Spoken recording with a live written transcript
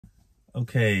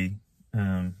Okay,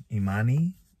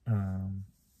 Imani, I'm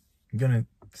gonna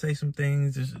say some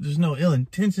things. There's no ill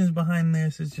intentions behind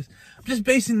this. I'm just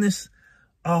basing this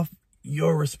off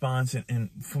your response and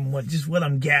from what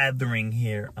I'm gathering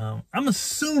here. I'm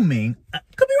assuming,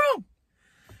 could be wrong.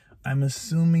 I'm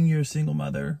assuming you're a single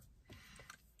mother,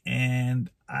 and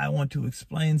I want to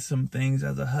explain some things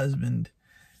as a husband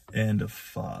and a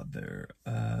father.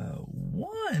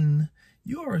 One,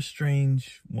 you are a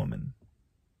strange woman.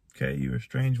 Okay, you're a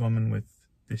strange woman with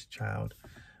this child.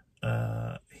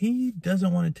 He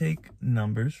doesn't want to take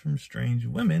numbers from strange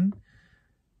women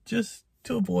just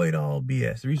to avoid all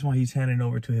BS. The reason why he's handing it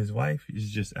over to his wife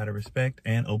is just out of respect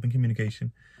and open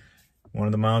communication. One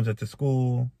of the moms at the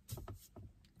school,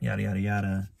 yada, yada,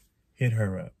 yada, hit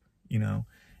her up, you know.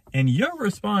 And your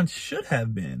response should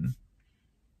have been,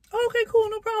 okay, cool,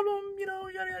 no problem, you know,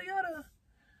 yada, yada, yada.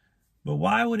 But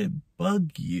why would it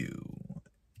bug you?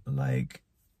 Like,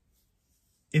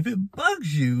 if it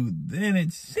bugs you, then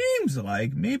it seems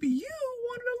like maybe you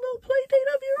wanted a little play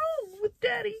date of your own with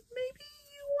daddy. Maybe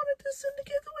you wanted to send the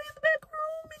kids away in the back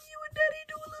room and you and daddy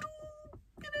do a little,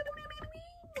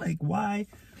 like,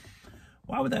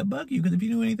 why would that bug you? Because if you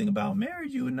knew anything about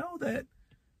marriage, you would know that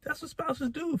that's what spouses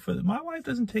do. My wife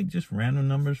doesn't take just random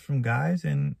numbers from guys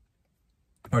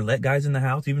or let guys in the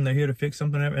house, even they're here to fix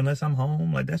something unless I'm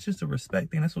home. Like, that's just a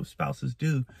respect thing. That's what spouses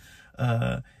do.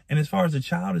 And as far as the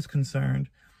child is concerned,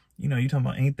 you know, you talking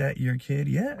about, ain't that your kid?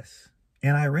 Yes.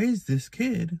 And I raised this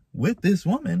kid with this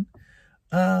woman.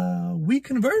 We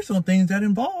converse on things that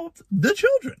involved the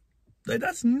children. Like,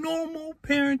 that's normal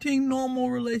parenting,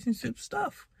 normal relationship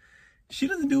stuff. She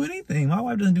doesn't do anything. My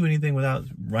wife doesn't do anything without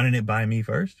running it by me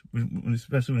first,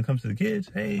 especially when it comes to the kids.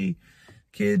 Hey,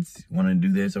 kids want to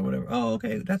do this or whatever. Oh,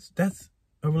 okay. That's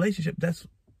a relationship. That's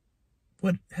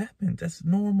what happens. That's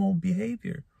normal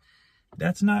behavior.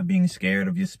 That's not being scared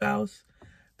of your spouse.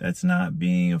 That's not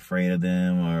being afraid of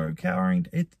them or cowering.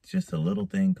 It's just a little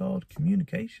thing called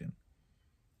communication.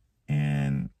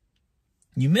 And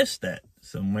you missed that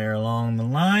somewhere along the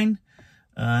line.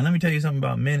 Let me tell you something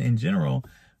about men in general.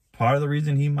 Part of the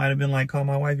reason he might have been like, call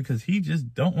my wife, because he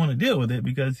just don't want to deal with it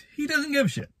because he doesn't give a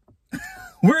shit.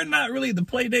 We're not really the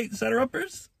play date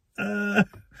setter-uppers.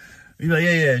 He's like,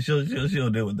 yeah, she'll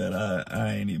deal with that.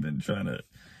 I ain't even trying to.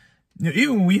 You know,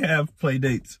 even when we have play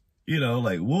dates, you know,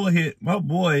 like my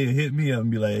boy hit me up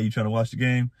and be like, hey, you trying to watch the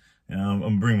game? And I'm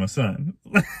gonna bring my son.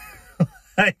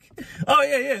 Like, oh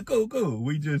yeah, cool.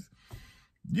 We just,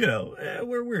 you know,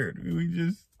 we're weird.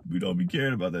 We don't be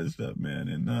caring about that stuff, man.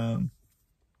 And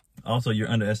also, you're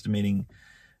underestimating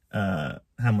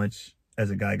how much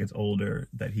as a guy gets older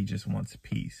that he just wants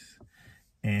peace,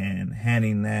 and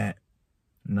handing that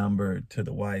number to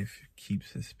the wife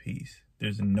keeps his peace.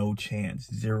 There's no chance,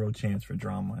 zero chance for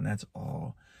drama, and that's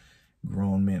all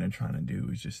grown men are trying to do,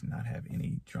 is just not have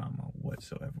any drama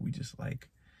whatsoever. We just like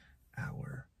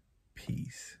our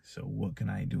peace. So what can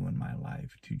I do in my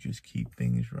life to just keep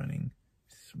things running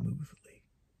smoothly?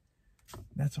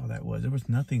 That's all that was. There was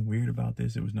nothing weird about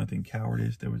this. There was nothing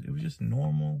cowardice. It was just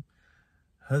normal.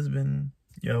 Husband,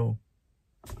 yo,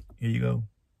 here you go.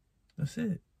 That's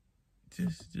it.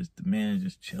 Just the man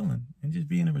just chilling and just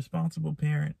being a responsible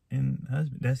parent and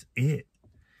husband. That's it.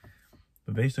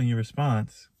 But based on your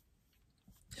response,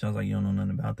 sounds like you don't know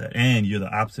nothing about that. And you're the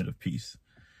opposite of peace.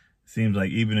 Seems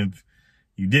like even if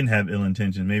you didn't have ill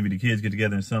intentions, maybe the kids get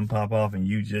together and something pop off and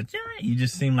you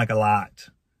just seem like a lot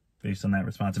based on that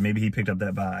response. And maybe he picked up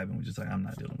that vibe and was just like, I'm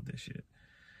not dealing with this shit.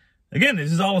 Again,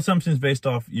 this is all assumptions based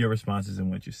off your responses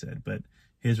and what you said, but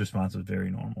his response was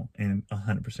very normal and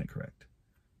 100% correct.